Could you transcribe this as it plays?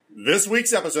This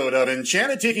week's episode of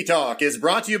Enchanted Tiki Talk is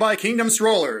brought to you by Kingdom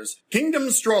Strollers. Kingdom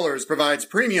Strollers provides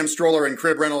premium stroller and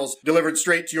crib rentals delivered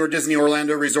straight to your Disney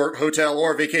Orlando resort, hotel,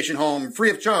 or vacation home free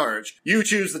of charge. You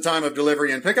choose the time of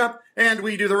delivery and pickup, and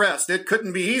we do the rest. It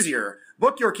couldn't be easier.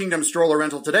 Book your Kingdom Stroller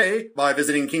rental today by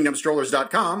visiting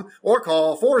kingdomstrollers.com or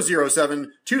call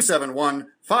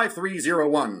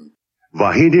 407-271-5301.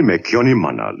 Vahidi Mekyoni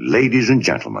Mana, ladies and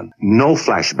gentlemen, no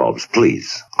flashbulbs,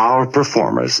 please. Our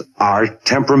performers are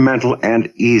temperamental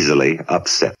and easily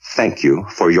upset. Thank you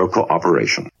for your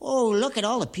cooperation. Oh, look at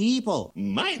all the people.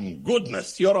 My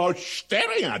goodness, you're all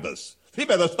staring at us. We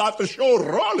better start the show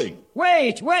rolling.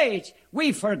 Wait.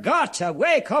 We forgot to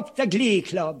wake up the Glee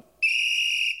Club.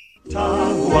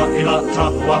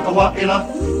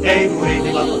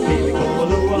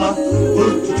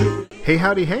 Hey,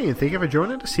 howdy, hey, and thank you for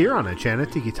joining us here on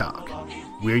Enchanted Tiki Talk.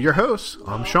 We're your hosts.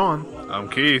 I'm Sean. I'm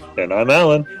Keith. And I'm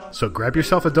Alan. So grab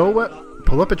yourself a Dole Whip,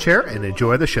 pull up a chair, and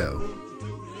enjoy the show.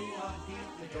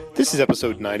 This is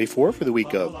episode 94 for the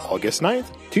week of August 9th,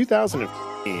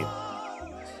 2015.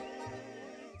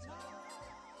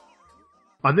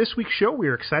 On this week's show, we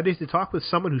are excited to talk with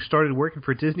someone who started working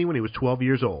for Disney when he was 12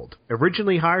 years old.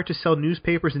 Originally hired to sell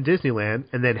newspapers in Disneyland,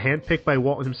 and then handpicked by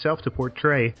Walt himself to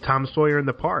portray Tom Sawyer in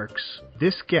the parks,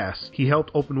 this guest, he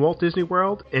helped open Walt Disney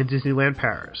World and Disneyland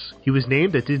Paris. He was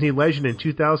named a Disney Legend in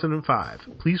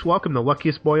 2005. Please welcome the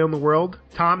luckiest boy in the world,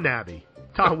 Tom Nabby.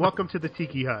 Tom, welcome to the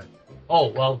Tiki Hut. Oh,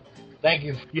 well, thank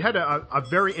you. You had a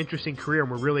very interesting career, and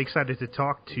we're really excited to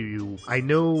talk to you. I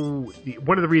know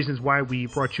one of the reasons why we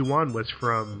brought you on was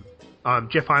from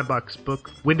Jeff Einbach's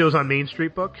book, Windows on Main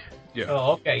Street book. Yeah.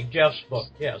 Oh, okay, Jeff's book,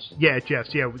 yes. Yeah,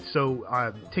 Jeff's, yeah. So,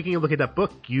 taking a look at that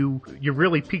book, you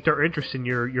really piqued our interest in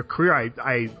your career.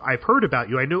 I've heard about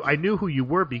you. I knew who you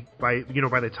were by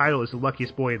the title as the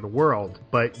luckiest boy in the world.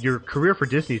 But your career for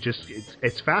Disney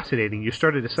it's fascinating. You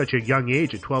started at such a young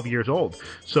age, at 12 years old.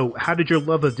 So, how did your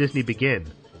love of Disney begin?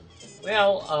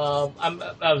 Well,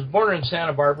 I was born in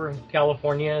Santa Barbara,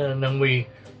 California, and then we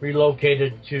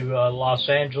relocated to Los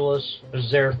Angeles. I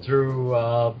was there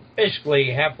through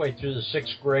basically halfway through the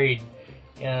 6th grade,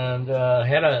 and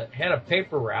had a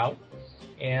paper route.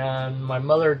 And my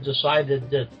mother decided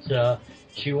that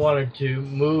she wanted to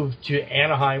move to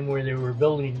Anaheim, where they were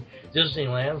building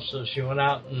Disneyland. So she went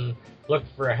out and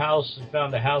looked for a house and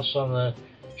found a house on the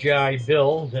GI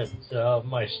Bill that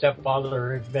my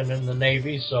stepfather had been in the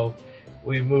Navy. So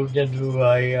we moved into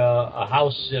a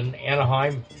house in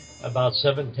Anaheim, about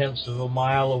 0.7 of a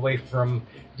mile away from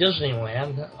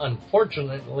Disneyland.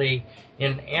 Unfortunately,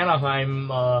 in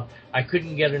Anaheim, I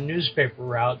couldn't get a newspaper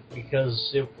route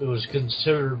because it was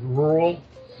considered rural,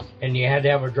 and you had to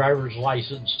have a driver's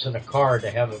license and a car to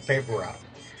have a paper route.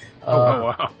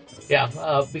 Wow. Yeah,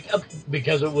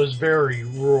 because it was very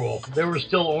rural. There were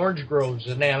still orange groves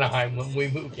in Anaheim when we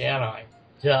moved to Anaheim.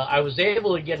 I was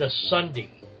able to get a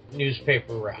Sunday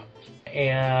newspaper route.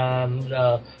 And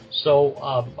so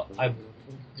I've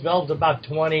developed about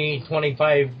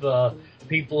 25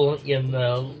 people in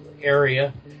the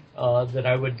area that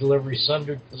I would deliver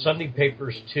Sunday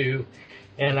papers to,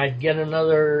 and I'd get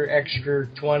another extra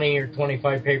 20 or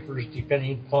 25 papers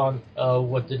depending upon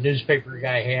what the newspaper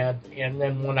guy had. And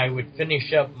then when I would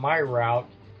finish up my route,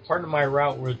 part of my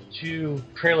route were 2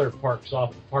 trailer parks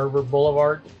off of Harbor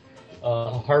Boulevard,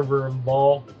 Harbor and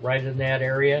Ball, right in that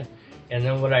area. And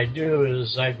then what I do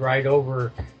is I'd ride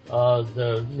over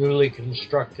the newly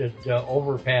constructed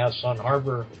overpass on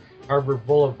Harbor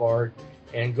Boulevard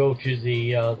and go to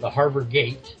the Harbor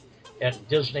Gate at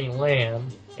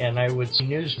Disneyland, and I would see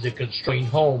news of the construction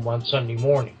home on Sunday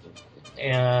morning.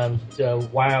 And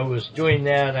while I was doing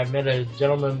that, I met a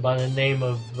gentleman by the name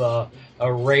of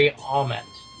Ray Ahmet.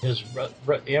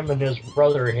 Him and his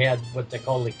brother had what they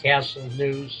call the Castle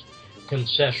News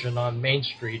concession on Main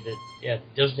Street at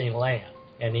Disneyland.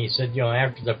 And he said,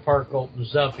 after the park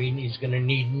opens up, he's going to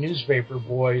need newspaper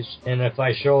boys. And if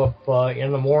I show up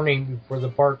in the morning before the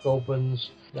park opens,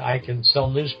 I can sell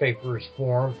newspapers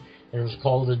for him. And it was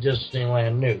called the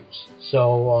Disneyland News.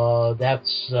 So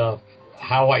that's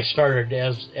how I started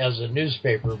as a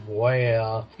newspaper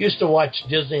boy. Used to watch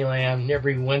Disneyland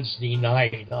every Wednesday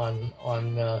night on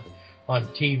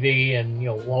TV, and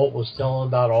Walt was telling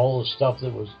about all the stuff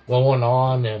that was going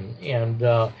on, and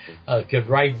could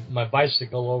ride my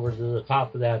bicycle over to the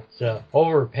top of that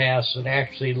overpass and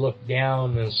actually look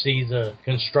down and see the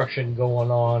construction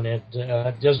going on at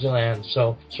Disneyland.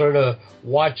 So sort of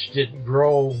watched it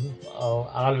grow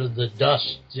out of the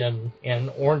dust and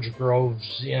orange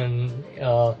groves, and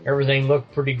everything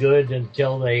looked pretty good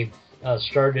until they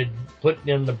started putting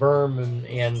in the berm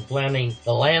and planting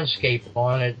the landscape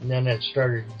on it, and then it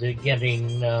started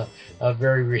getting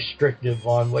very restrictive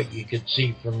on what you could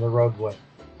see from the roadway.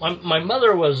 My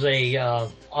mother was a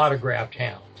autographed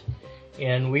hound,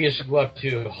 and we used to go up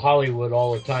to Hollywood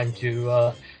all the time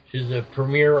to the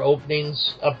premiere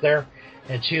openings up there.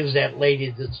 And she was that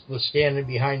lady that was standing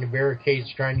behind the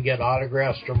barricades trying to get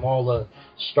autographs from all the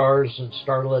stars and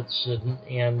starlets.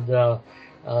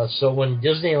 So when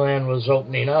Disneyland was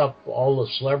opening up, all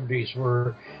the celebrities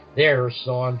were there.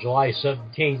 So on July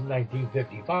 17th,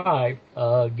 1955,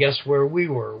 guess where we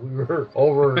were? We were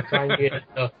over trying to get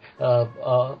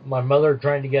my mother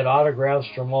trying to get autographs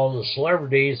from all the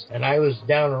celebrities, and I was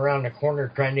down around the corner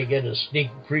trying to get a sneak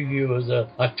preview of the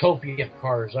Autopia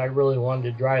cars. I really wanted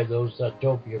to drive those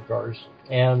Autopia cars.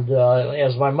 And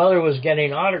as my mother was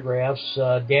getting autographs,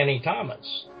 Danny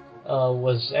Thomas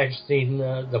was exiting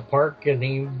the park, and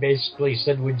he basically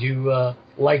said, would you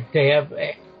like to have...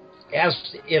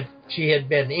 asked if she had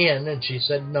been in, and she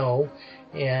said no,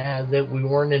 and that we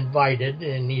weren't invited.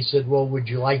 And he said, well, would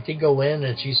you like to go in?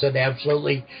 And she said,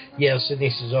 absolutely, yes. And he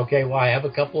says, okay, well, I have a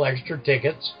couple extra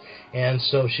tickets. And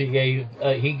so he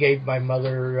gave my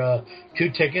mother 2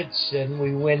 tickets, and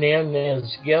we went in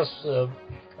as guests of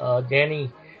Danny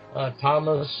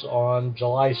Thomas on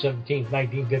July 17th,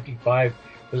 1955,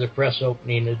 for the press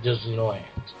opening at Disneyland.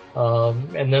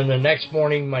 And then the next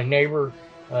morning, my neighbor,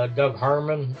 Doug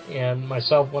Harmon, and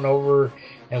myself went over,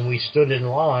 and we stood in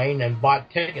line and bought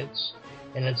tickets.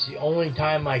 And it's the only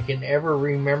time I can ever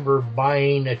remember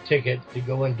buying a ticket to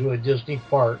go into a Disney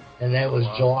park, and that was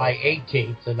July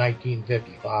 18th of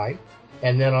 1955.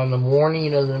 And then on the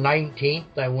morning of the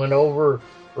 19th, I went over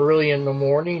early in the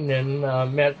morning and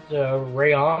met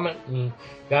Ray Ahmet and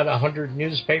got 100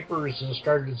 newspapers and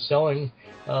started selling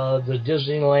the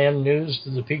Disneyland news to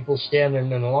the people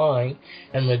standing in line.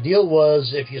 And the deal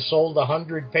was, if you sold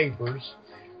 100 papers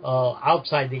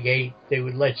outside the gate, they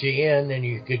would let you in, and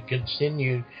you could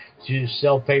continue to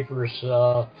sell papers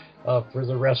for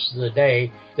the rest of the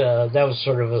day. That was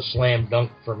sort of a slam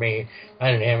dunk for me.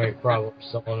 I didn't have any problem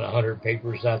selling 100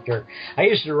 papers out there. I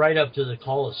used to ride up to the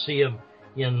Coliseum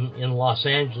in Los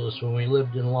Angeles when we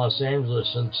lived in Los Angeles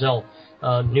and sell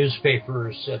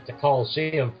newspapers at the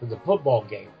Coliseum for the football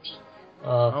games.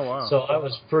 So I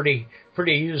was pretty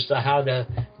used to how to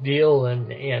deal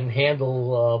and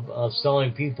handle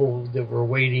selling people that were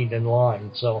waiting in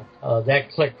line. So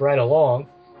that clicked right along.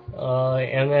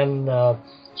 And then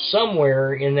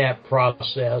somewhere in that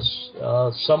process,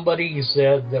 somebody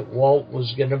said that Walt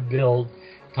was going to build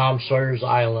Tom Sawyer's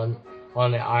Island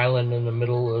on the island in the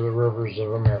middle of the rivers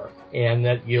of America, and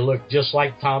that you look just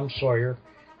like Tom Sawyer.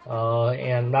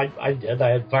 And I did. I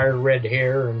had fire red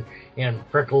hair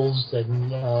and prickles,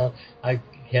 and I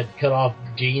had cut off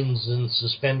jeans and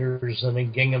suspenders and a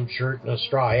gingham shirt and a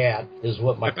straw hat is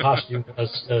what my costume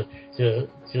was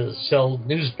to sell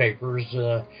newspapers,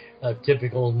 a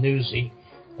typical newsie.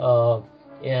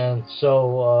 And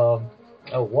so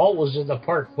Walt was in the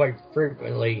park quite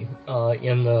frequently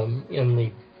in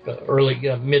the early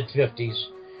mid-50s.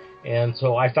 And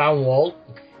so I found Walt,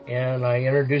 and I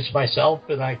introduced myself,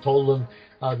 and I told him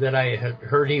that I had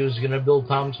heard he was going to build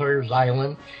Tom Sawyer's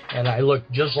Island, and I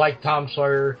looked just like Tom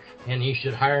Sawyer, and he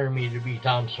should hire me to be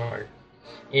Tom Sawyer.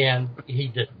 And he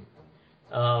didn't.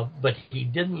 But he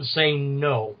didn't say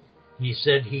no. He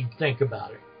said he'd think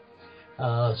about it.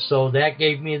 So that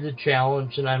gave me the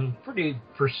challenge, and I'm a pretty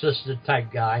persistent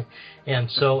type guy.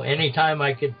 And so anytime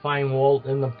I could find Walt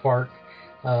in the park,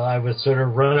 I would sort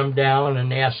of run him down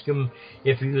and ask him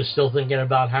if he was still thinking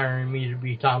about hiring me to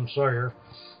be Tom Sawyer.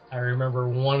 I remember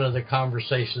one of the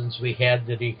conversations we had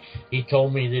that he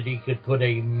told me that he could put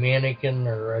a mannequin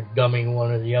or a dummy, one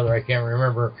or the other, I can't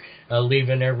remember,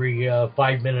 leaving every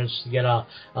 5 minutes to get a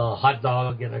hot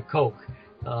dog and a Coke.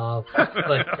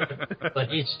 But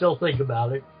he'd still think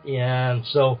about it. And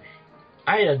so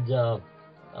I had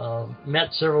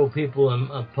met several people in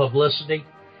publicity.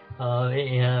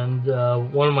 And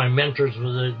one of my mentors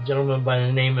was a gentleman by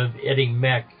the name of Eddie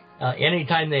Meck.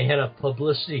 Anytime they had a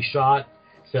publicity shot,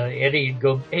 Eddie would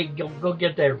go, hey, go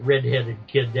get that redheaded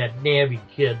kid, that Navy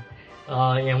kid,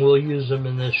 and we'll use him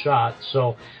in this shot.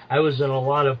 So I was in a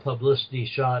lot of publicity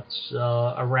shots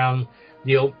around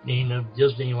the opening of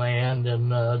Disneyland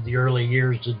and the early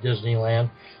years of Disneyland.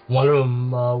 One of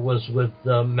them was with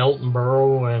Milton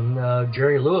Berle and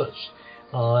Jerry Lewis.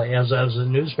 As I was a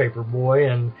newspaper boy,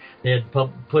 and they had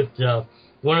put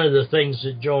one of the things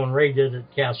that Joe and Ray did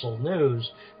at Castle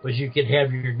News was you could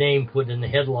have your name put in the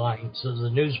headlines of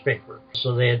the newspaper.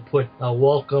 So they had put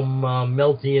welcome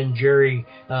Milty and Jerry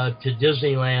to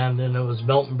Disneyland, and it was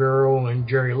Milton Berle and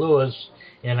Jerry Lewis,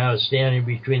 and I was standing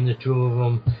between the two of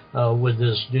them with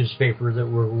this newspaper that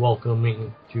were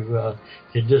welcoming to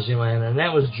Disneyland, and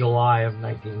that was July of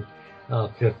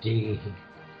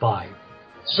 1955.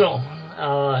 So,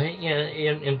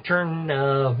 in turn,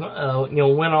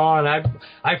 went on.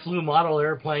 I flew model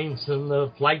airplanes in the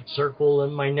Flight Circle,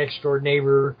 and my next door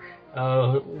neighbor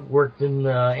worked in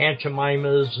Aunt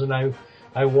Jemima's, and I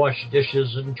washed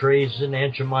dishes and trays in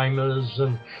Aunt Jemima's,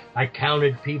 and I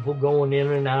counted people going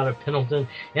in and out of Pendleton.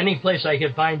 Any place I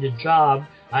could find a job,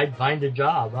 I'd find a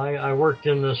job. I worked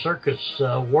in the circus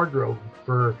wardrobe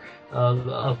for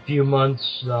a few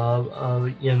months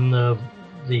in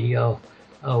the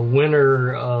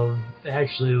winter of,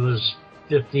 actually it was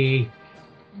 50,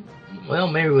 well,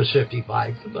 maybe it was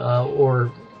 55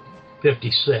 or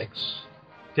 56.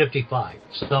 55.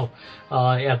 So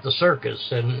at the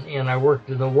circus, and I worked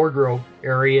in the wardrobe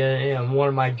area, and one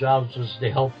of my jobs was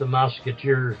to help the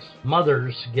Musketeers'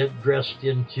 mothers get dressed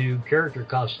into character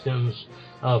costumes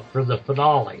for the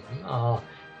finale.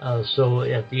 So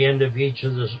at the end of each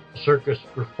of the circus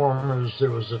performers, there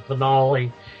was a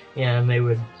finale, and they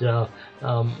would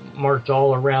march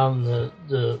all around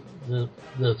the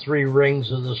three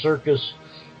rings of the circus,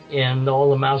 and all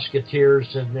the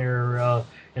Musketeers and their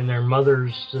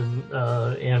mothers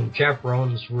and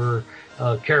chaperones were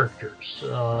characters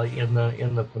in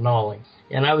the finale.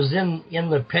 And I was in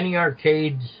the Penny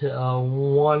Arcade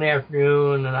one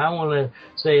afternoon, and I want to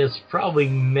say it's probably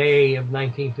May of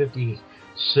 1956.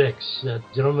 A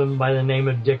gentleman by the name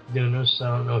of Dick Dunas.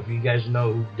 I don't know if you guys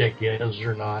know who Dick is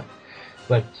or not,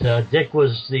 but Dick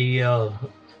was the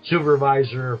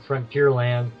supervisor of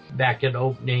Frontierland back at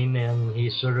opening, and he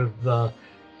sort of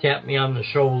tapped me on the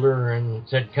shoulder and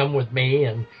said, "Come with me."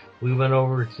 And we went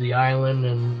over to the island,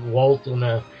 and Walt and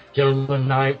a gentleman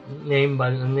named by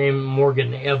the name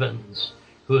Morgan Evans,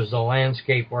 who is the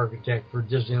landscape architect for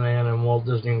Disneyland and Walt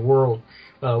Disney World,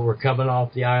 were coming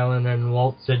off the island, and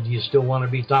Walt said, "Do you still want to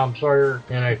be Tom Sawyer?"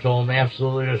 And I told him,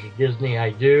 "Absolutely, Mr. Disney,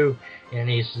 I do." And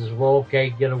he says, "Well, okay,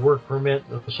 get a work permit,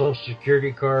 a Social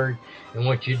Security card, and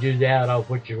once you do that, I'll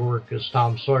put you to work as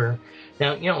Tom Sawyer."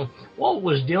 Now, Walt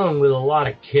was dealing with a lot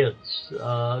of kids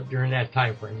during that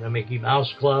time frame, the Mickey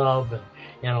Mouse Club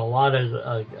and a lot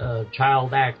of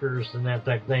child actors and that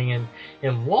type of thing.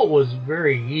 And Walt was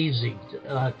very easy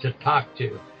to talk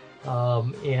to.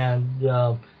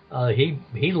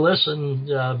 He listened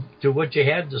to what you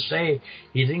had to say.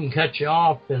 He didn't cut you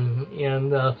off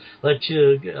and let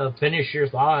you finish your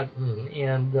thought,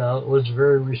 and was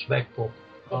very respectful.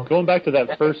 Going back to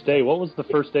that first day, what was the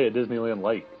first day at Disneyland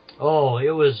like? Oh, it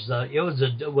was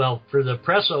for the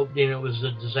press opening, it was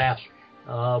a disaster.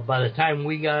 By the time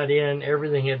we got in,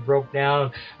 everything had broke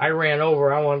down. I ran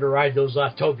over. I wanted to ride those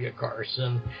Autopia cars,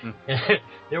 and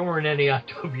there weren't any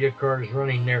Autopia cars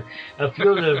running there. A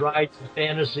few of the rides in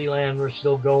Fantasyland were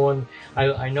still going.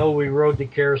 I know we rode the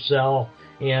carousel,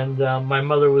 and my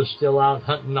mother was still out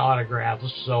hunting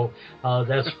autographs, so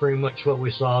that's pretty much what we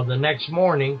saw. The next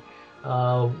morning,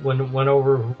 went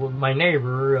over with my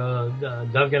neighbor,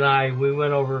 Doug and I, we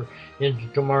went over into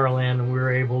Tomorrowland, and we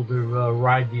were able to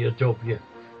ride the Autopia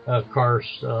cars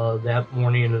that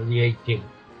morning of the 18th.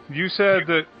 You said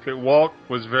that Walt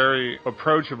was very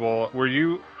approachable. Were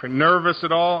you nervous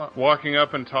at all walking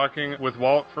up and talking with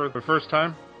Walt for the first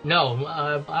time? No,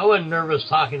 I wasn't nervous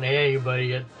talking to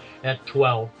anybody at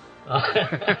 12.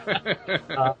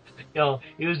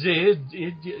 He was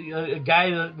a guy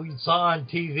that we saw on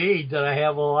TV. Did I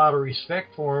have a lot of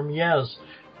respect for him? Yes.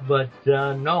 But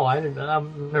no, I didn't.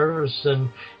 I'm nervous,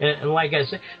 and like I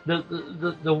said,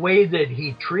 the way that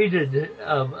he treated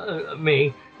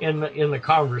me in the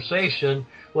conversation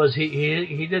was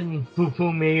he didn't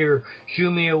poo-poo me or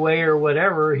shoo me away or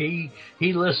whatever. He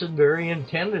listened very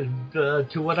attentive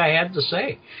to what I had to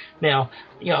say. Now,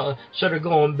 sort of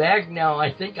going back now,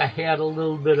 I think I had a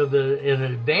little bit of an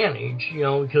advantage,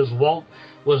 because Walt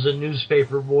was a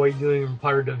newspaper boy doing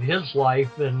part of his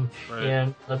life, and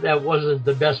that wasn't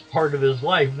the best part of his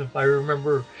life. If I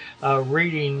remember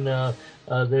reading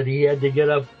that he had to get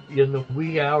up in the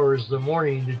wee hours of the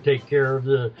morning to take care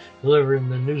of delivering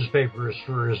the newspapers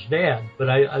for his dad. But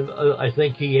I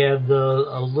think he had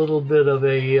a little bit of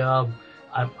a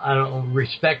I don't know,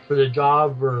 respect for the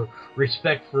job or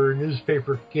respect for a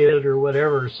newspaper kid or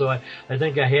whatever. So I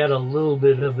think I had a little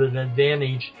bit of an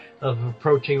advantage of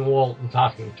approaching Walt and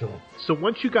talking to him. So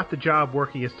once you got the job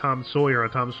working as Tom Sawyer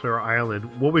on Tom Sawyer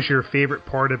Island, what was your favorite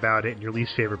part about it and your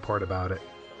least favorite part about it?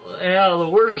 Yeah, the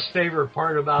worst favorite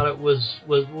part about it was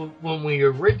when we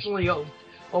originally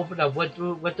opened up. What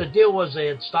the deal was, they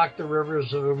had stocked the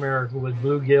rivers of America with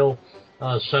bluegill,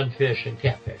 sunfish, and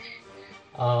catfish.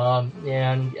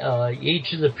 And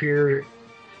each of the pier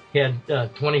had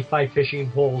 25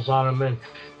 fishing poles on them, and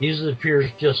these are the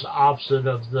piers just opposite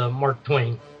of the Mark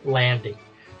Twain landing.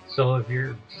 So if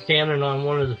you're standing on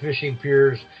one of the fishing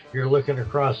piers, you're looking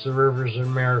across the rivers of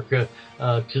America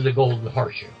to the Golden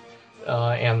Horseshoe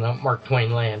and the Mark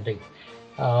Twain landing.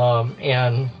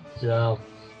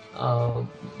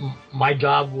 My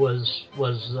job was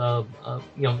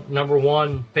number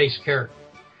one, face character.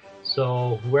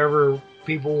 So whoever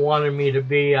people wanted me to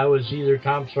be, I was either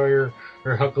Tom Sawyer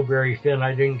or Huckleberry Finn.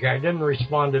 I didn't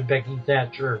respond to Becky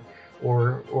Thatcher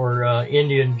or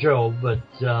Indian Joe, but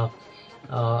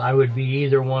I would be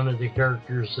either one of the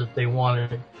characters that they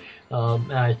wanted.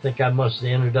 And I think I must have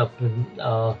ended up in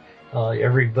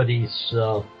everybody's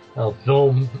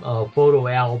film photo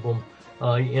album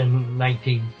in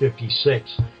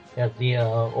 1956 at the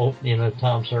opening of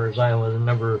Tom Sawyer's Island, a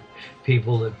number of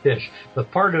people that fish.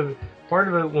 But part of it,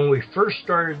 when we first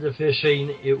started the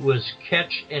fishing, it was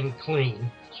catch and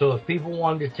clean. So if people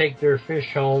wanted to take their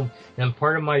fish home, then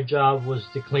part of my job was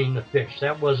to clean the fish.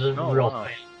 That wasn't real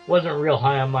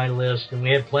high on my list. And we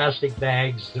had plastic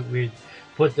bags that we'd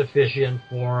put the fish in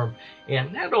for them.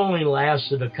 And that only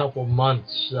lasted a couple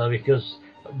months because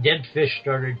dead fish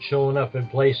started showing up in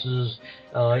places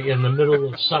in the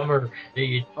middle of summer that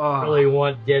you don't really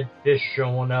want dead fish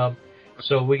showing up.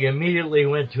 So we immediately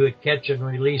went to a catch and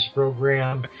release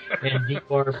program and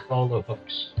debarred all the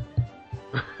hooks.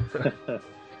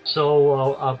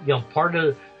 So part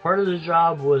of the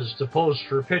job was to pose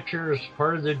for pictures.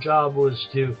 Part of the job was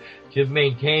to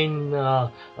maintain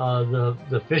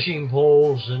the fishing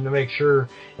poles and to make sure,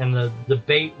 and the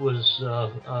bait was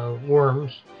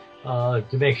worms.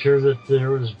 To make sure that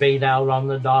there was bait out on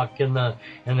the dock and there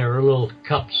were little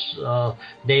cups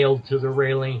nailed to the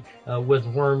railing with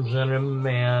worms in them,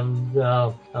 and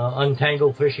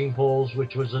untangle fishing poles,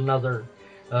 which was another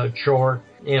chore,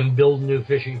 and build new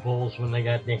fishing poles when they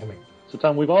got damaged. So,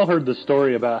 Tom, we've all heard the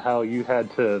story about how you had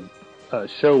to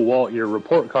show Walt your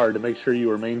report card to make sure you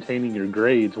were maintaining your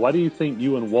grades. Why do you think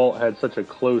you and Walt had such a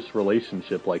close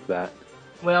relationship like that?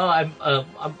 Well, I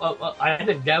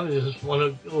think that was just one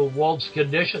of Walt's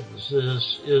conditions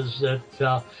is that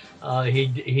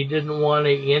he didn't want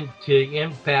to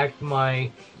impact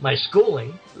my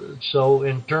schooling. So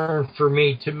in turn for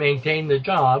me to maintain the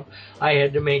job, I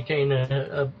had to maintain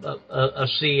a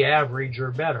C average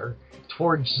or better.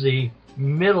 Towards the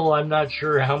middle, I'm not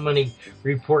sure how many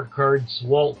report cards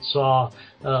Walt saw,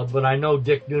 but I know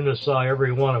Dick Duna saw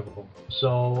every one of them.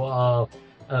 So.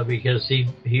 Because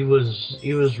he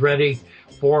was ready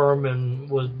for him and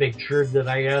was make sure that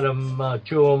I had him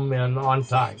to him and on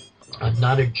time. I'm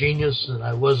not a genius and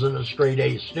I wasn't a straight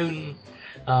A student,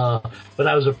 but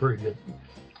I was a pretty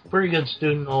good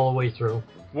student all the way through.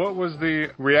 What was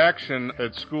the reaction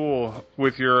at school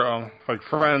with your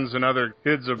friends and other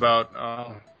kids about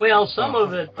some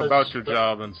of it was, about your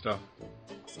job and stuff?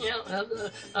 Yeah,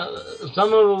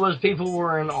 some of it was people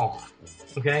were in awe.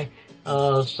 Okay.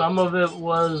 Some of it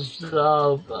was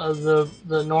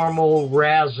the normal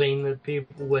razzing that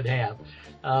people would have.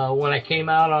 When I came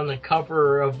out on the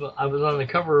cover I was on the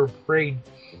cover of Parade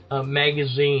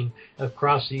magazine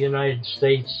across the United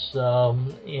States,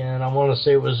 and I want to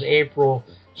say it was April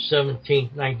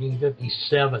 17th,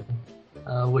 1957,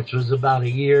 which was about a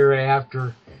year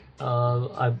after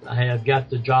I had got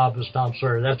the job as Tom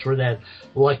Sawyer. That's where that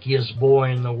luckiest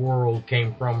boy in the world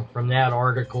came from that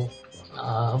article.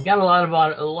 Got a lot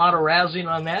of razzing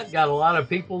on that. Got a lot of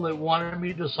people that wanted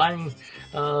me to sign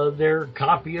their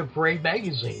copy of Parade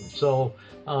magazine. So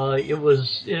it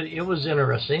was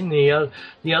interesting.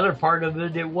 The other part of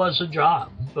it was a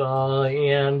job,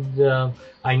 and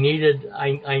I needed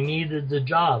the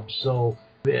job. So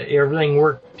everything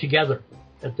worked together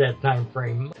at that time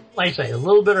frame. Like I say, a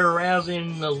little bit of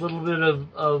razzing, a little bit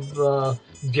of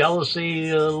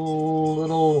jealousy, a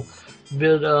little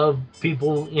bit of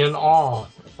people in awe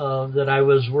that I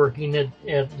was working at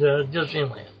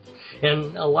Disneyland,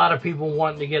 and a lot of people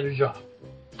wanting to get a job.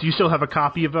 Do you still have a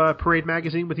copy of Parade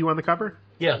magazine with you on the cover?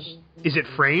 Yes. Is it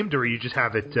framed, or you just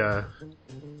have it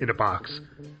in a box?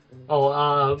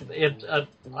 I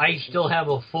still have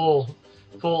a full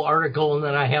article, and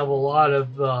then I have a lot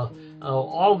of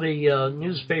all the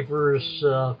newspapers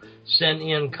sent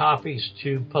in copies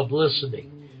to Publicity.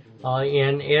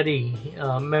 And Eddie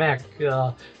Mack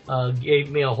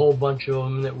gave me a whole bunch of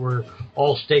them that were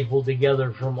all stapled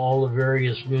together from all the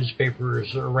various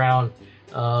newspapers around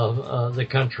the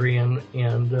country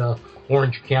and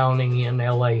Orange County and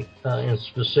LA in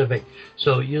specific.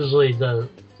 So usually the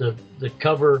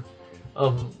cover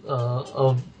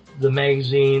of the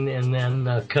magazine and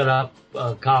then cut up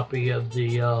a copy of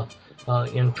the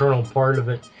internal part of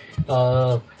it.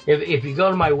 If you go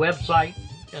to my website,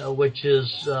 which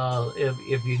is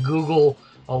if you Google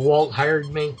Walt Hired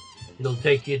Me, it'll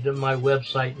take you to my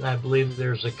website, and I believe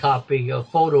there's a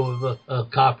photo of a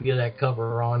copy of that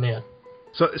cover on it.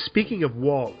 So speaking of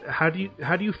Walt, how do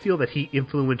you feel that he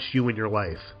influenced you in your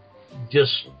life?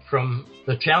 Just from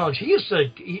the challenge, he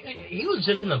was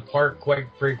in the park quite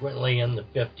frequently in the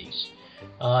 50s.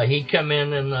 He'd come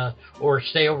in or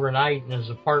stay overnight in his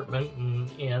apartment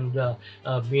and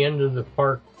be into the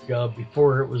park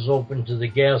before it was open to the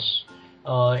guests.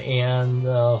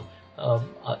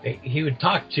 He would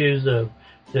talk to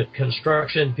the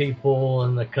construction people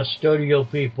and the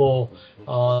custodial people,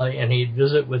 and he'd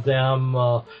visit with them.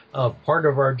 Part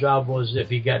of our job was if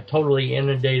he got totally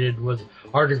inundated with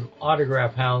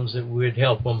autograph hounds, that we would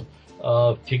help him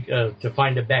to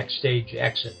find a backstage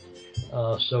exit,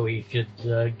 so he could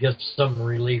get some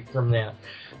relief from that.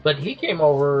 But he came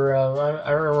over,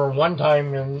 I remember one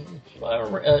time, and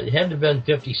it had to have been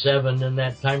 57 in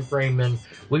that time frame, and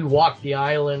we walked the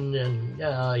island, and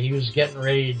he was getting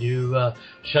ready to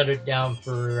shut it down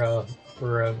for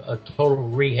a total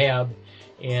rehab.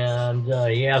 And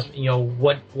he asked,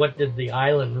 what did the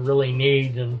island really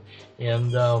need? And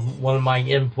one of my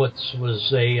inputs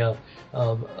was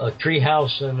a tree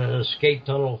house and an escape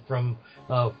tunnel from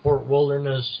Fort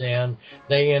Wilderness, and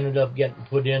they ended up getting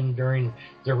put in during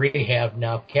the rehab.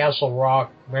 Now, Castle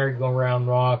Rock, Merry-Go-Round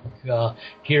Rock,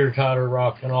 Teeter-Totter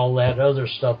Rock, and all that other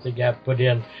stuff that got put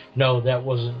in, no, that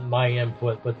wasn't my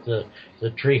input, but the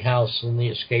tree house and the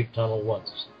escape tunnel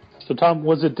was. So, Tom,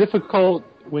 was it difficult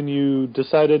when you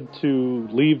decided to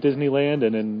leave Disneyland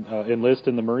and enlist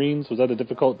in the Marines? Was that a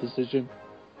difficult decision?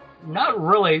 Not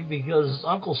really, because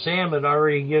Uncle Sam had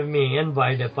already given me an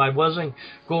invite. If I wasn't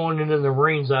going into the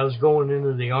Marines, I was going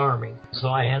into the Army. So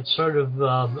I had sort of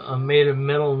made a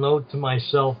mental note to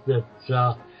myself that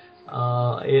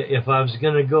if I was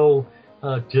going to go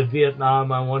to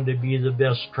Vietnam, I wanted to be the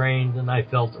best trained, and I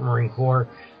felt the Marine Corps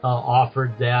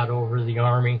offered that over the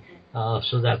Army.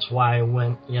 So that's why I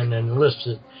went in and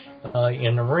enlisted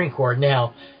in the Marine Corps.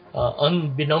 Now,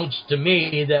 unbeknownst to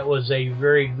me, that was a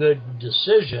very good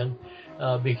decision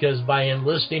because by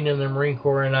enlisting in the Marine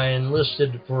Corps, and I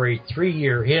enlisted for a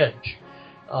 3-year hitch,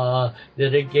 that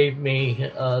it gave me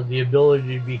the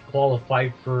ability to be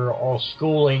qualified for all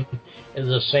schooling,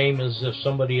 the same as if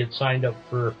somebody had signed up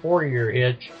for a 4-year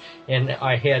hitch, and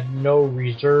I had no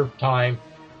reserve time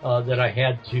that I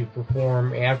had to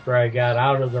perform after I got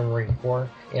out of the Marine Corps.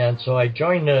 And so I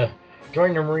joined the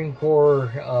Marine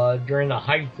Corps during the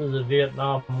height of the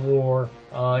Vietnam War,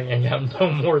 and I'm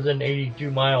no more than 82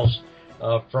 miles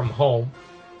from home,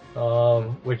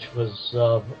 which was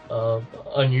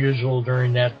unusual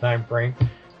during that time frame.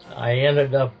 I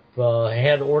ended up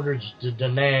had orders to Da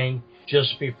Nang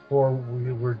just before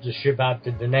we were to ship out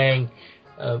to Da Nang.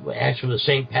 Actually, it was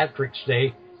St. Patrick's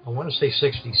Day, I want to say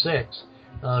 66.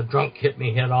 Drunk hit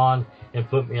me head on and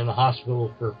put me in the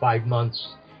hospital for 5 months.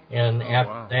 And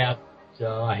after that,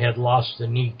 I had lost a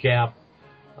kneecap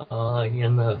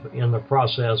in the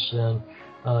process, and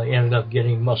ended up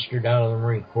getting mustered out of the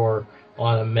Marine Corps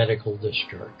on a medical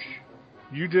discharge.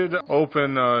 You did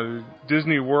open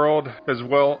Disney World as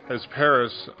well as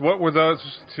Paris. What were those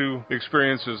two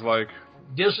experiences like?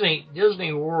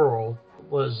 Disney World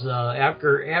was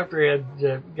after I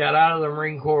had got out of the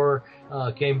Marine Corps,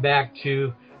 came back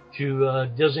to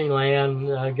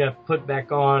Disneyland, got put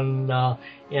back on,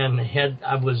 and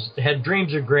had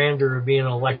dreams of grandeur of being an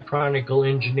electronical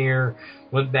engineer.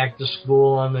 Went back to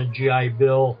school on the GI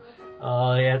Bill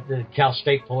at the Cal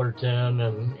State Fullerton,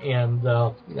 and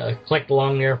clicked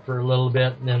along there for a little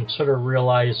bit, and then sort of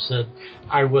realized that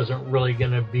I wasn't really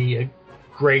going to be a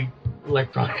great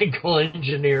electronical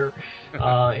engineer,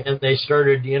 and they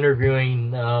started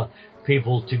interviewing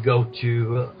people to go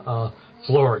to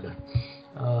Florida.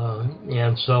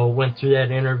 And so went through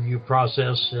that interview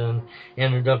process and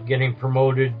ended up getting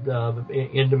promoted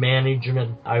into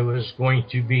management. I was going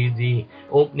to be the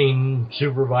opening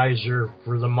supervisor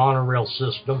for the monorail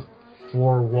system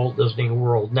for Walt Disney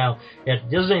World. Now, at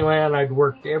Disneyland, I'd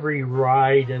worked every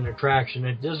ride and attraction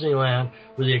at Disneyland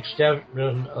with the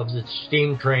exception of the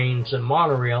steam trains and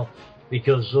monorail,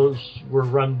 because those were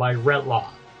run by Retlaw.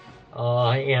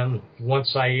 And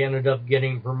once I ended up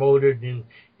getting promoted and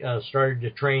started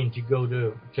to train to go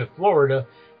to Florida,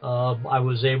 I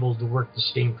was able to work the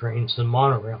steam trains and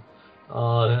monorail.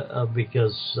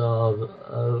 because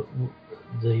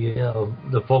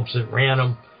the folks that ran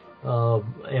them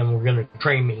and were going to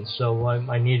train me, so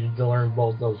I needed to learn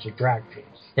both those attractions.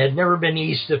 Had never been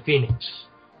east of Phoenix,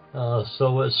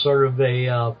 so it's sort of we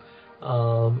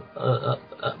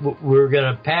were going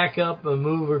to pack up and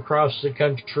move across the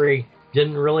country.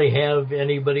 Didn't really have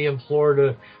anybody in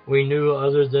Florida we knew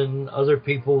other than other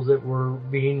people that were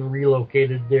being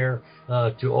relocated there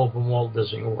to open Walt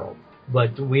Disney World.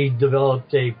 But we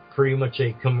developed pretty much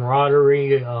a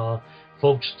camaraderie,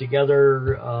 folks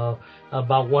together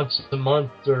about once a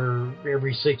month or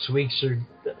every 6 weeks or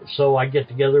so. I get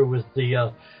together with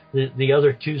the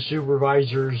other two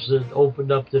supervisors that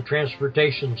opened up the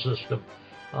transportation system,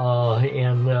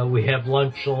 and we have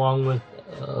lunch along with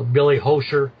Billy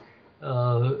Hosher,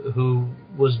 who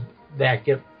was back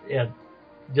at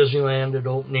Disneyland at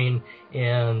opening,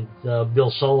 and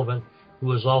Bill Sullivan, who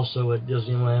was also at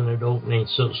Disneyland at opening.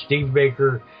 So Steve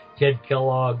Baker, Ted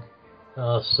Kellogg,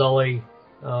 Sully,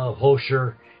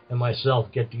 Hosher, and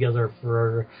myself get together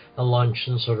for a lunch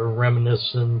and sort of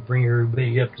reminisce and bring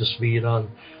everybody up to speed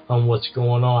on what's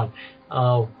going on.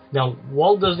 Now,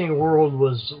 Walt Disney World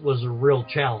was a real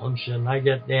challenge, and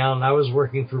I was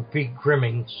working for Pete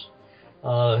Crimmings,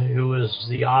 who was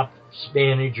the ops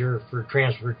manager for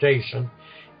transportation,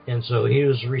 and so he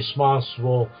was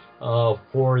responsible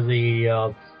for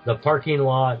the parking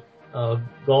lot,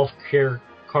 golf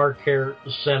car care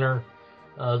center,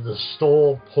 the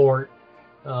Stoll Port,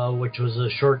 which was a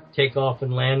short takeoff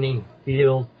and landing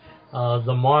field,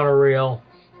 the monorail,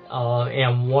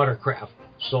 and watercraft.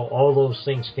 So all those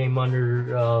things came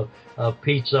under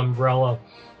Pete's umbrella,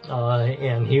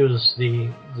 and he was the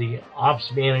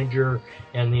ops manager,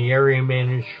 and the area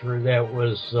manager for that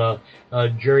was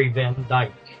Jerry Van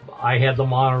Dyke. I had the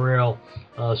monorail,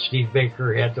 Steve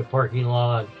Baker had the parking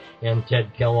lot, and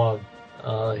Ted Kellogg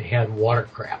had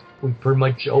watercraft. We pretty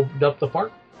much opened up the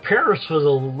park. Paris was a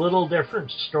little different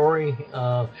story.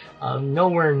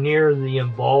 Nowhere near the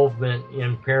involvement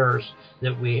in Paris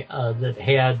that we that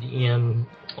had in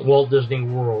Walt Disney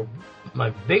World.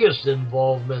 My biggest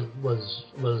involvement was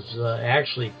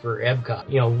actually for Epcot.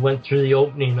 Went through the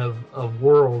opening of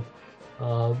World,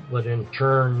 but in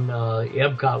turn,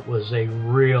 Epcot was a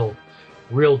real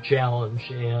challenge,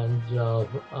 and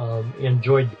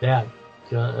enjoyed that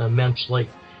immensely.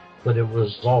 But it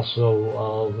was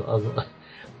also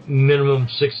minimum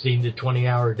 16 to 20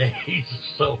 hour days.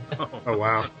 So. Oh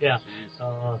wow. Yeah.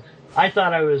 I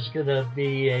thought I was going to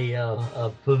be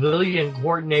a pavilion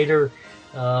coordinator,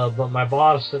 but my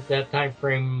boss at that time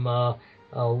frame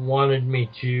wanted me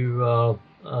to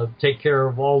take care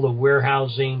of all the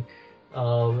warehousing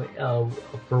for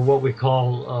what we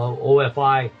call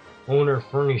OFI, owner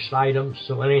furnished items.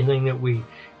 So anything that we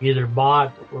either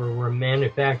bought or were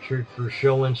manufactured for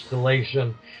show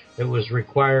installation that was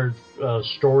required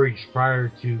storage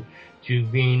prior to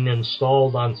being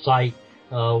installed on site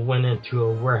went into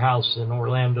a warehouse in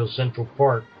Orlando Central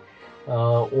Park,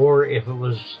 or if it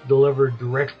was delivered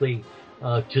directly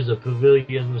to the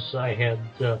pavilions, I had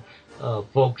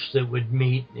folks that would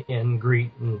meet and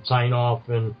greet and sign off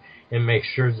and make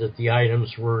sure that the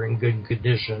items were in good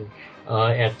condition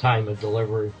at time of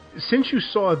delivery. Since you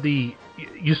saw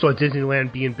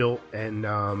Disneyland being built, and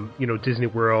Disney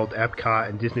World, Epcot,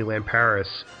 and Disneyland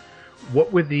Paris,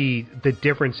 what were the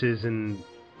differences in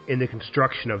the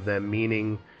construction of them?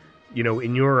 Meaning,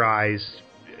 in your eyes,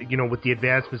 with the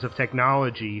advancements of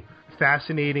technology,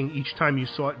 fascinating each time you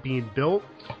saw it being built.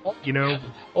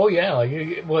 Oh yeah.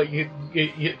 You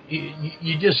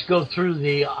just go through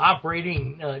the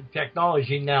operating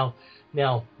technology now.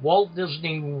 Walt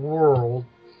Disney World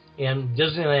and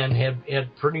Disneyland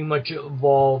had pretty much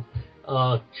evolved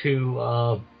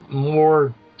to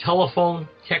more telephone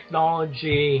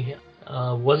technology.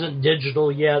 Wasn't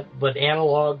digital yet, but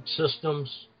analog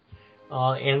systems.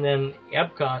 And then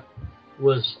Epcot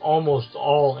was almost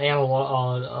all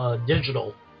analog,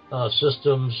 digital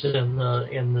systems in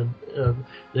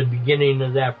the beginning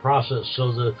of that process.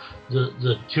 So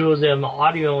the two of them,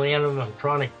 audio and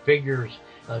animatronic figures,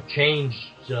 changed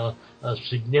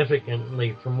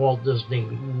significantly from Walt Disney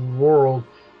World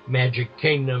Magic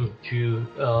Kingdom to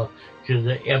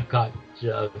the Epcot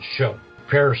show.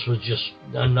 Paris was just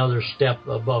another step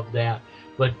above that,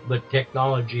 but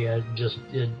technology it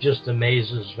just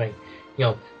amazes me.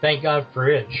 Thank God for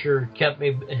it. Sure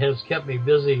has kept me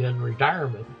busy in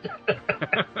retirement.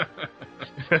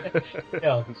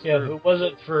 If it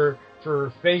wasn't for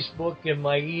Facebook and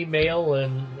my email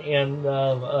and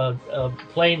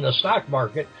playing the stock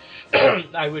market,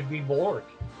 I would be bored.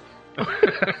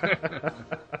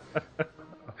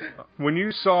 When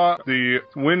you saw the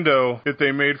window that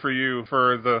they made for you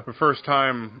for the first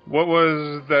time, what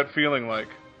was that feeling like?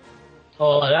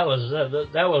 Oh, that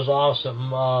was awesome.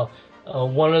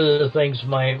 One of the things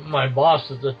my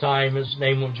boss at the time, his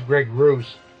name was Greg Roos,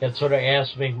 had sort of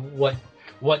asked me what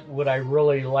would I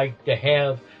really like to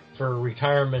have for a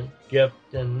retirement gift,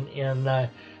 and I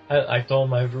told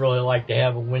him I'd really like to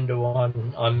have a window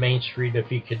on Main Street if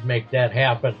he could make that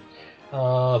happen.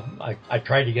 I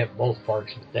tried to get both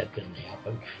parts, but that didn't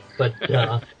happen. But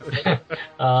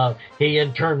he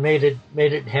in turn made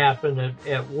it happen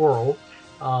at World,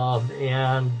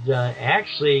 and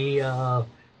actually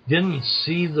didn't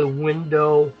see the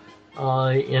window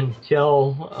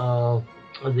until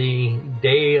the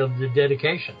day of the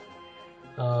dedication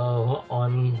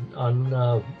on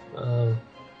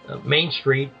Main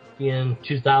Street in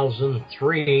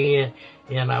 2003,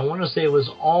 and I want to say it was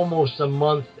almost a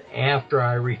month after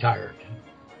I retired.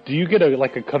 Do you get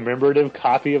a commemorative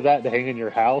copy of that to hang in your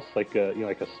house, like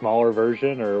a smaller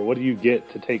version, or what do you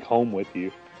get to take home with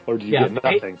you, or do you get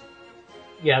nothing?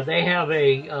 They have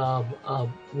a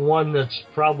one that's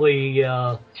probably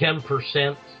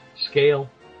 10% scale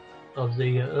of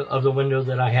the window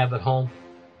that I have at home.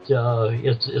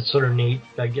 It's sort of neat.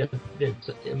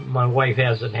 My wife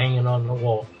has it hanging on the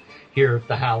wall here at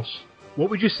the house. What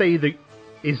would you say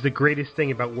is the greatest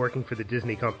thing about working for the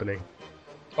Disney company?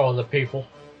 Oh, the people.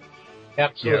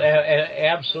 Absolutely,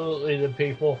 absolutely the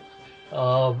people.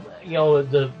 The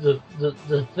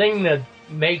thing that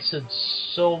makes it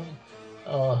so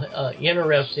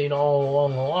interesting all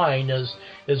along the line is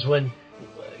when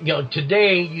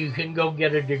today you can go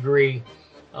get a degree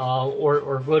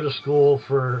or go to school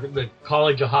for the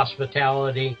College of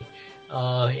Hospitality,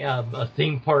 a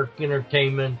theme park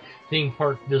entertainment, theme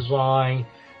park design,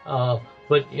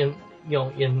 but in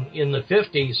the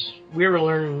 50s we were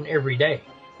learning every day.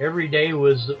 Every day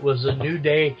was a new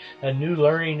day, a new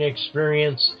learning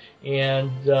experience,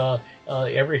 and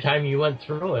every time you went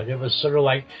through it, it was sort of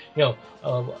like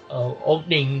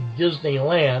opening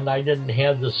Disneyland. I didn't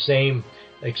have the same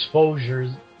exposure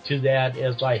to that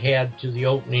as I had to the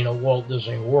opening of Walt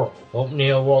Disney World.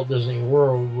 Opening of Walt Disney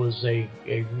World was a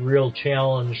real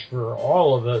challenge for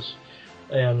all of us,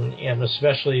 and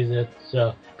especially that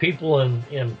people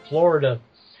in Florida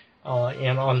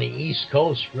and on the East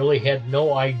Coast really had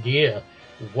no idea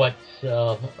what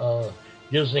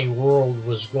Disney World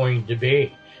was going to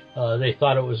be. They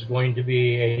thought it was going to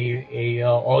be a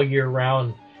all year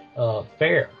round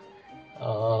fair,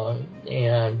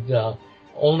 and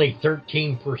only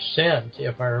 13%,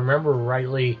 if I remember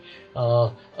rightly,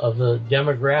 of the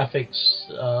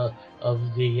demographics of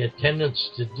the attendance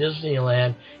to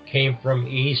Disneyland came from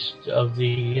east of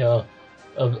the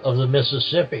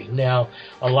Mississippi. Now,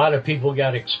 a lot of people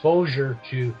got exposure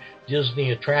to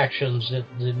Disney attractions at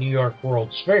the New York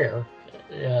World's Fair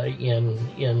in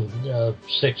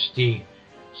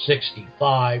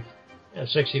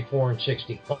 64 and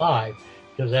 65,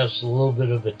 because that's a little bit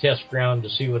of a test ground to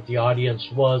see what the audience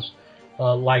was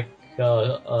like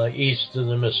east of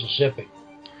the Mississippi.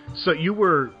 So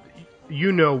you're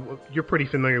pretty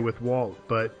familiar with Walt,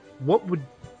 but what would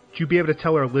you be able to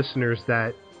tell our listeners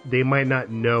that they might not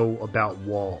know about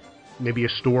Walt? Maybe a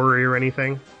story or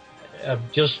anything?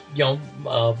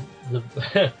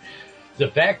 The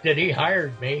fact that he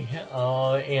hired me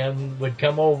and would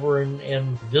come over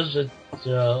and visit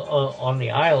on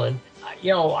the island. I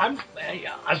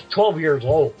was 12 years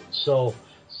old, so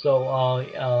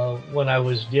when I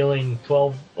was dealing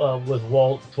with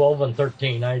Walt, 12 and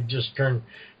 13, I had just turned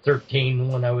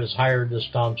 13 when I was hired as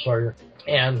Tom Sawyer,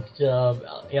 and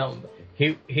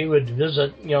he would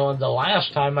visit. The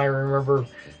last time I remember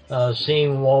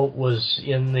seeing Walt was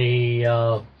in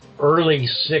the early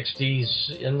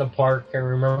 60s in the park. I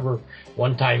remember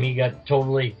one time he got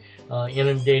totally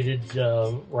inundated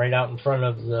right out in front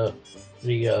of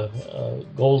the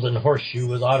Golden Horseshoe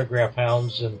with autograph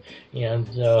hounds, and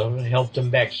helped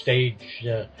him backstage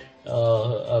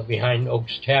behind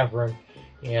Oaks Tavern.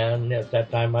 And at that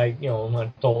time, I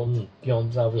told him,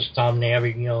 I was Tom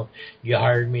Navy, you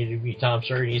hired me to be Tom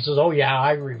Sawyer. And he says, oh yeah,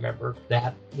 I remember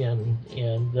that. And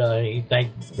he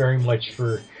thanked very much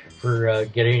for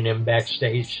getting him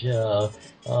backstage so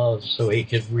he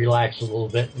could relax a little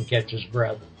bit and catch his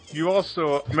breath. You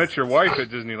also met your wife at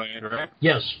Disneyland, right?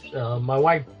 Yes, my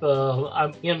wife.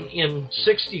 In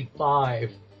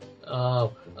 '65,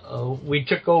 we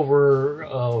took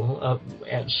over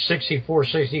at 64,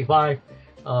 65.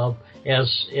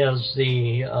 As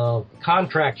the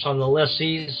contracts on the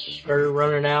lessees started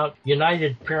running out,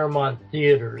 United Paramount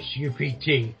Theaters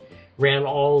 (UPT) ran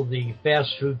all the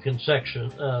fast food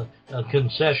concessions,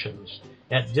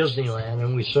 at Disneyland,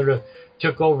 and we sort of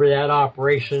took over that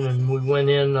operation, and we went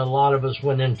in, a lot of us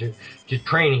went into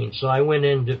training. So I went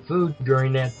into food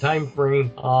during that time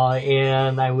frame,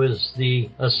 and I was the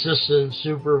assistant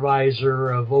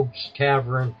supervisor of Oaks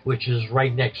Tavern, which is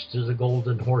right next to the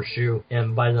Golden Horseshoe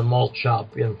and by the malt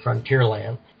shop in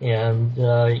Frontierland. And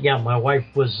my wife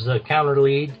was the counter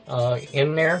lead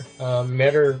in there.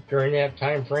 Met her during that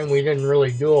time frame. We didn't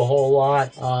really do a whole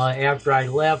lot after I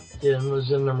left and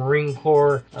was in the Marine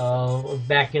Corps,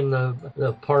 back in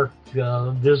the park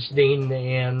visiting,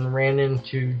 and ran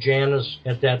into Janice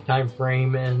at that time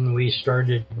frame, and we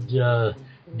started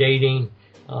dating,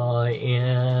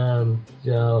 and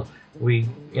we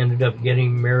ended up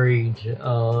getting married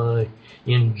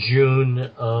in June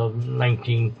of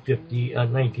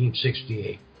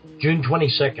 1968. June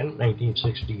 22nd,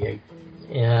 1968.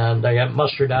 And I got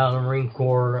mustered out of the Marine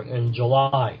Corps in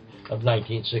July of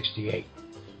 1968.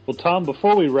 Well, Tom,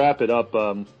 before we wrap it up,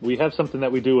 we have something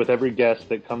that we do with every guest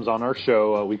that comes on our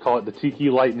show. We call it the Tiki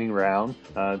Lightning Round.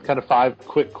 Kind of 5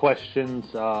 quick questions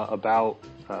about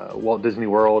Walt Disney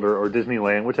World or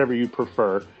Disneyland, whichever you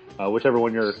prefer, whichever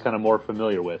one you're kind of more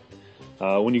familiar with.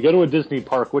 When you go to a Disney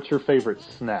park, what's your favorite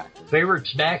snack? Favorite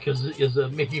snack is a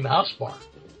Mickey Mouse bar.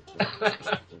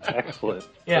 Excellent.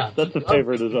 Yeah, that's a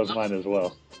favorite of mine as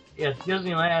well. Yeah,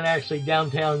 Disneyland, actually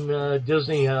downtown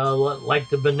Disney, like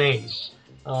the beignets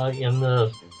in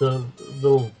the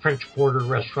little French Quarter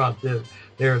restaurant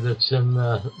there that's in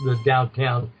the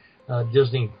downtown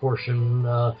Disney portion,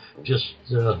 just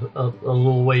a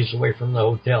little ways away from the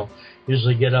hotel.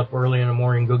 Usually get up early in the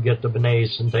morning, go get the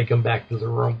beignets, and take them back to the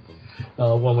room.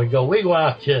 When we go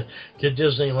out to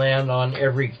Disneyland on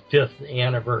every 5th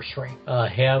anniversary.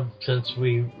 Have since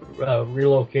we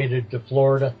relocated to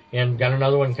Florida, and got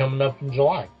another one coming up in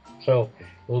July. So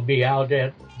we'll be out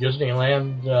at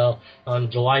Disneyland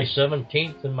on July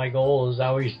 17th, and my goal is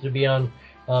always to be on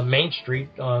Main Street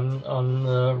on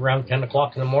around 10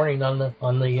 o'clock in the morning on the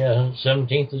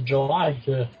 17th of July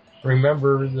to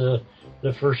remember the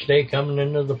first day coming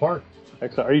into the park.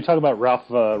 Excellent. Are you talking about Ralph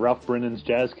Brennan's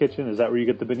Jazz Kitchen? Is that where you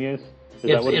get the beignets? Is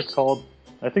that what it's called?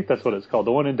 I think that's what it's called.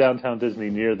 The one in downtown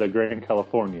Disney near the Grand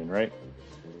Californian, right?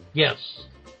 Yes.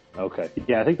 Okay.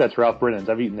 Yeah, I think that's Ralph Brennan's.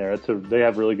 I've eaten there. They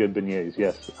have really good beignets.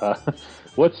 Yes.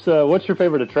 What's your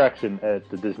favorite attraction at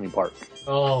the Disney park?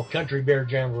 Oh, Country Bear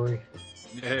Jamboree.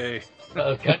 Yay.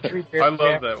 Country Bear. I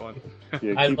love that one.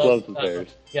 Yeah, Keith loves the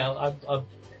bears. Yeah,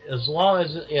 as long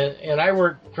as, and I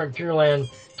worked Frontierland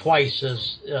twice,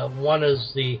 as one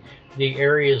as the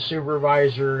area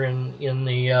supervisor in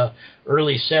the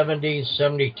early 70s,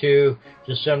 72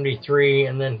 to 73,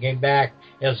 and then came back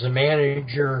as the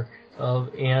manager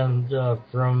from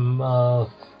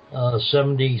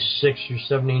 76 or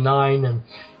 79,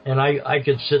 and I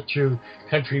could sit through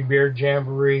Country Bear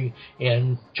Jamboree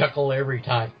and chuckle every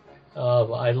time.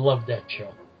 I loved that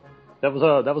show. That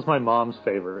was my mom's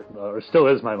favorite, or still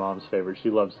is my mom's favorite. She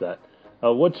loves that.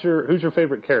 Who's your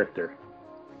favorite character?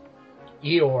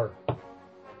 Eeyore.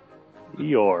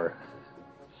 Eeyore.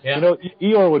 Yeah. You know,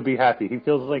 Eeyore would be happy. He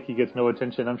feels like he gets no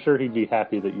attention. I'm sure he'd be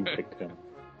happy that you picked him.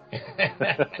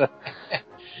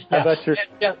 How about your...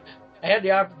 I had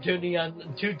the opportunity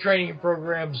on 2 training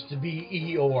programs to be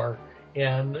Eeyore,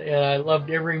 and I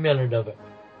loved every minute of it.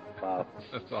 Wow.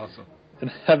 That's awesome.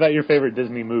 And how about your favorite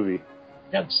Disney movie?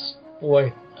 It's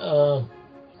a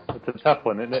tough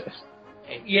one, isn't it?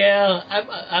 Yeah,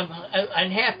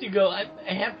 I'd have to go.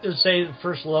 I have to say the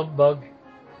first Love Bug,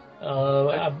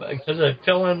 because I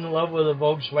fell in love with a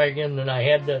Volkswagen, and I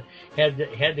had to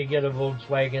get a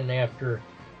Volkswagen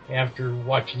after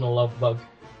watching the Love Bug.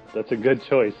 That's a good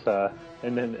choice.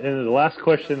 And then the last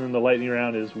question in the lightning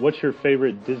round is, what's your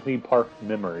favorite Disney park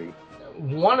memory?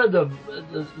 One of the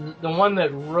one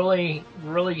that really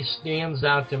stands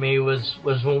out to me was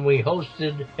when we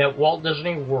hosted at Walt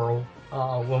Disney World,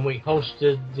 when we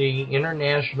hosted the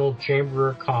International Chamber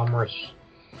of Commerce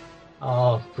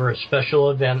for a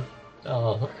special event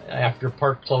after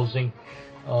park closing,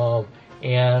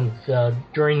 and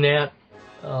during that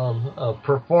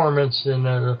performance,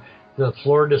 and the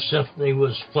Florida Symphony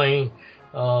was playing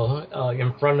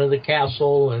in front of the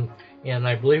castle, and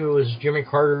I believe it was Jimmy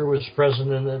Carter was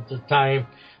president at the time,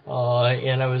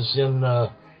 and I was in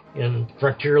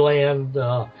Frontierland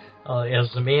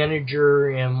as the manager,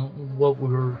 and what we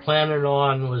were planning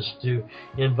on was to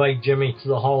invite Jimmy to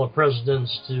the Hall of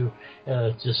Presidents to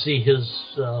see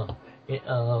his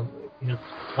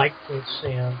likeness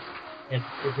and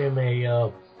give him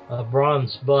a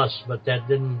bronze bust, but that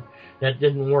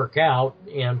didn't work out.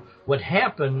 And what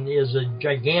happened is a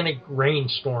gigantic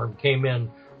rainstorm came in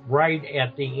right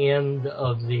at the end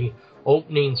of the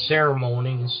opening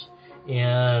ceremonies,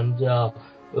 and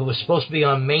it was supposed to be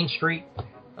on Main Street.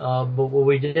 But what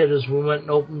we did is we went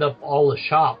and opened up all the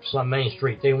shops on Main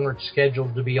Street. They weren't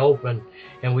scheduled to be open,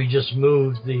 and we just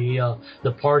moved the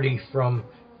party from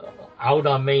out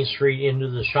on Main Street into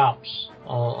the shops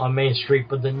on Main Street.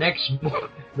 But the next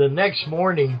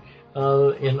morning,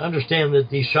 and understand that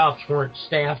these shops weren't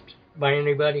staffed by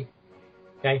anybody.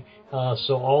 Okay,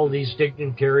 so all these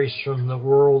dignitaries from the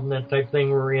world and that type of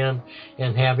thing were in,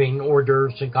 and having hors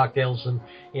d'oeuvres and cocktails and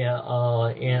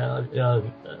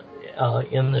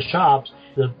in the shops.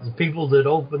 The people that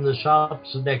opened the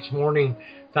shops the next morning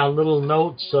found little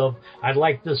notes of, "I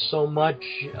like this so much.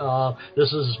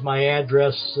 This is my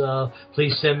address.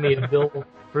 Please send me a bill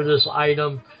for this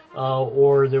item."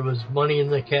 Or there was money in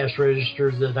the cash register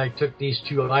that I took these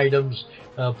 2 items.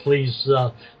 Please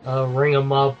ring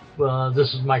them up.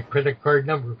 This is my credit card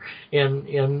number. And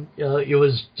it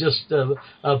was just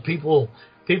people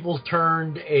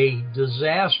turned a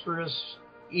disastrous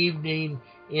evening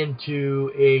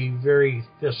into a very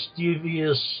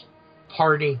festivous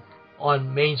party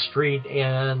on Main Street,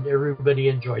 and everybody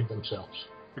enjoyed themselves.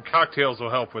 The cocktails will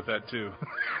help with that, too.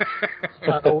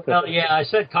 Well, yeah, I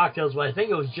said cocktails, but I think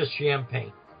it was just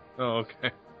champagne. Oh,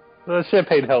 okay. Well,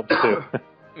 champagne helps, too.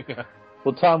 Yeah.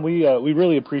 Well, Tom, we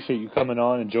really appreciate you coming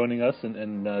on and joining us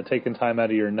and taking time out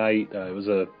of your night. It was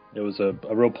a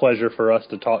real pleasure for us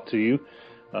to talk to you.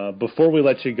 Before we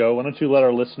let you go, why don't you let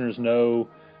our listeners know,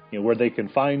 where they can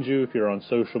find you, if you're on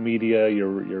social media,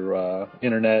 your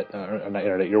internet, not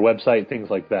internet, your website, things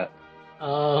like that.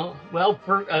 Well,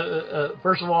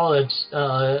 first of all, it's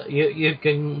you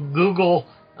can Google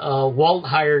Walt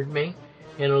Hired Me,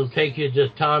 and it'll take you to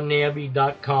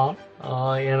tomnabby.com.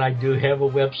 And I do have a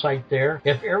website there.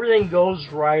 If everything goes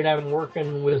right, I'm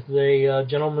working with a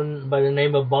gentleman by the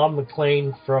name of Bob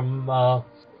McLean from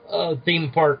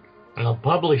Theme Park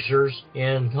Publishers,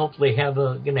 and hopefully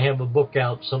going to have a book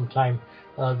out sometime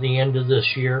the end of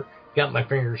this year. Got my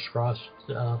fingers crossed.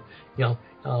 If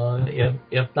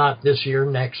not this year,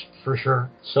 next for sure.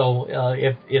 So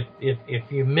if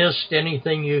you missed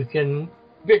anything, you can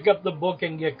pick up the book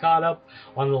and get caught up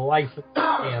on the life of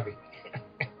Abby.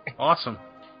 Awesome.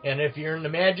 And if you're in the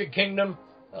Magic Kingdom,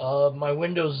 my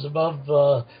window's above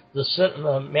the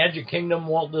Magic Kingdom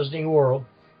Walt Disney World.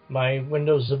 My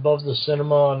window's above the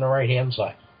cinema on the right-hand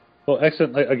side. Well,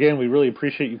 excellent. Again, we really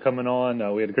appreciate you coming on.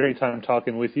 We had a great time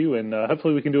talking with you, and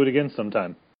hopefully we can do it again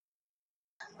sometime.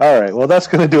 All right, well, that's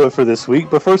going to do it for this week.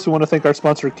 But first, we want to thank our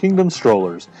sponsor, Kingdom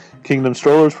Strollers. Kingdom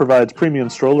Strollers provides premium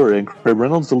stroller and crib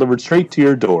rentals delivered straight to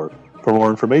your door. For more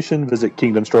information, visit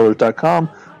kingdomstrollers.com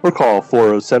or call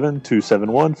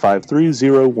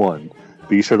 407-271-5301.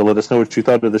 Be sure to let us know what you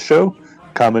thought of the show.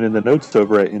 Comment in the notes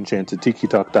over at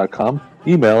enchantedtikitalk.com.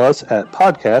 Email us at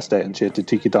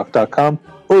podcast@enchantedtikitalk.com,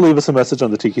 or leave us a message on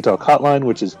the Tiki Talk hotline,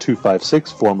 which is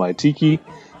 256-4MY-TIKI.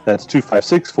 That's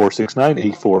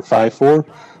 256-469-8454.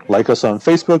 Like us on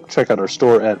Facebook, check out our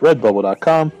store at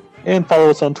redbubble.com, and follow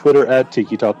us on Twitter at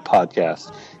Tiki Talk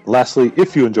Podcast. Lastly,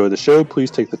 if you enjoy the show, please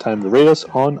take the time to rate us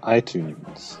on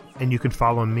iTunes. And you can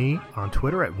follow me on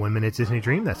Twitter at 1 Minute Disney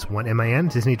Dream. That's 1MIN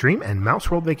Disney Dream, and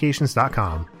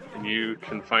MouseWorldVacations.com. And you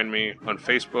can find me on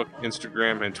Facebook,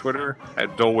 Instagram, and Twitter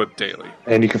at Dole Whip Daily.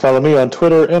 And you can follow me on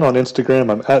Twitter and on Instagram.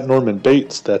 I'm at Norman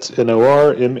Bates. That's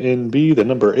NORMNB, the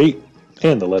number 8,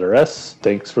 and the letter S.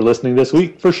 Thanks for listening this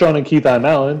week. For Sean and Keith, I'm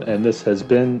Alan, and this has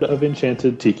been of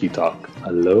Enchanted Tiki Talk.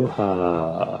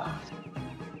 Aloha.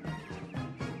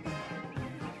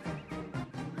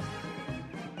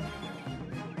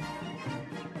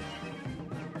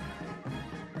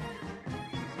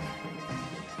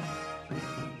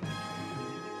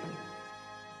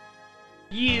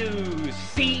 You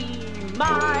see,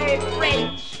 my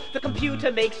friends, the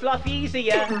computer makes life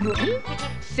easier.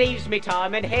 Saves me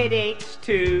time and headaches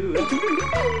too.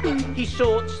 He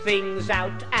sorts things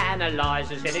out,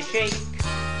 analyzes in a shake.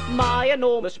 My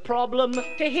enormous problem,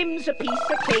 to him's a piece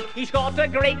of cake. He's got a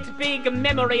great big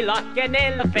memory like an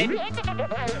elephant.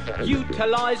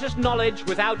 Utilizes knowledge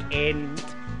without end.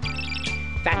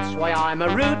 That's why I'm a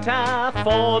router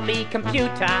for me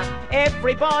computer.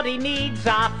 Everybody needs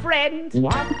a friend.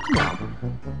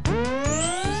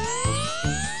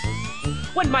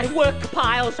 When my work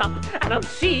piles up and I'm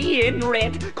seeing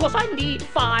red, 'cause I need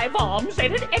 5 arms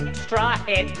and an extra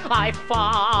head, I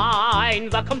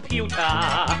find the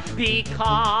computer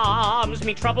becomes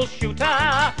me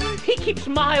troubleshooter. He keeps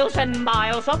miles and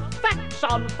miles of facts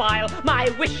on file. My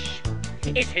wish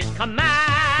is his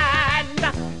command.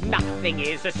 Nothing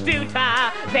is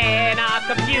astuter than a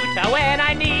computer when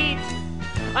I need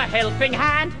A helping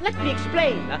hand? Let me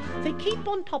explain. They keep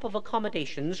on top of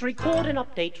accommodations, record and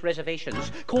update reservations,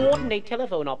 coordinate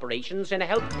telephone operations, and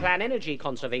help plan energy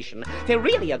conservation. They're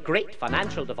really a great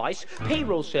financial device.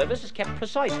 Payroll service is kept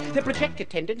precise. They project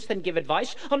attendance, then give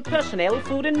advice on personnel,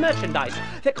 food, and merchandise.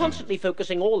 They're constantly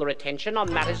focusing all their attention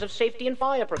on matters of safety and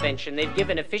fire prevention. They've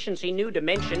given efficiency new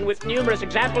dimension with numerous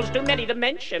examples too many to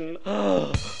mention.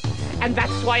 And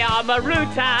that's why I'm a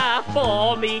router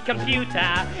for me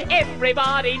computer.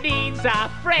 Everybody needs a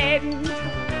friend.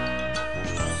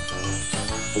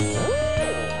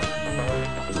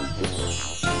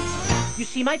 You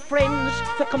see, my friends,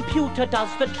 the computer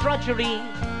does the drudgery,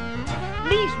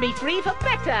 leaves me free for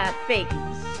better things.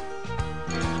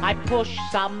 I push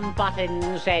some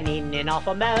buttons and in and off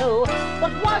a mo.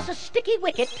 What was a sticky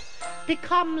wicket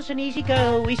becomes an easy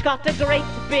go. He's got a great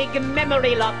big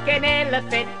memory lock, an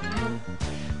elephant.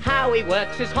 How he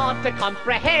works is hard to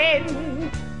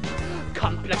comprehend.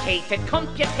 Complicated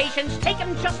computations take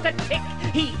him just a tick.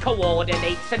 He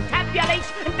coordinates and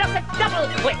tabulates and does it double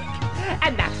quick.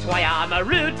 And that's why I'm a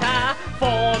router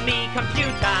for me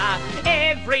computer.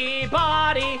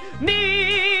 Everybody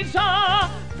needs a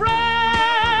friend.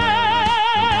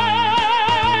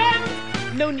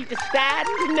 No need to stand,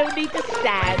 no need to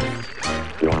stand.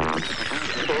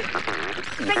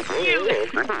 Thank you.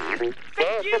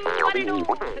 Thank you. I don't know.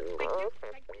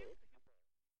 Thank you.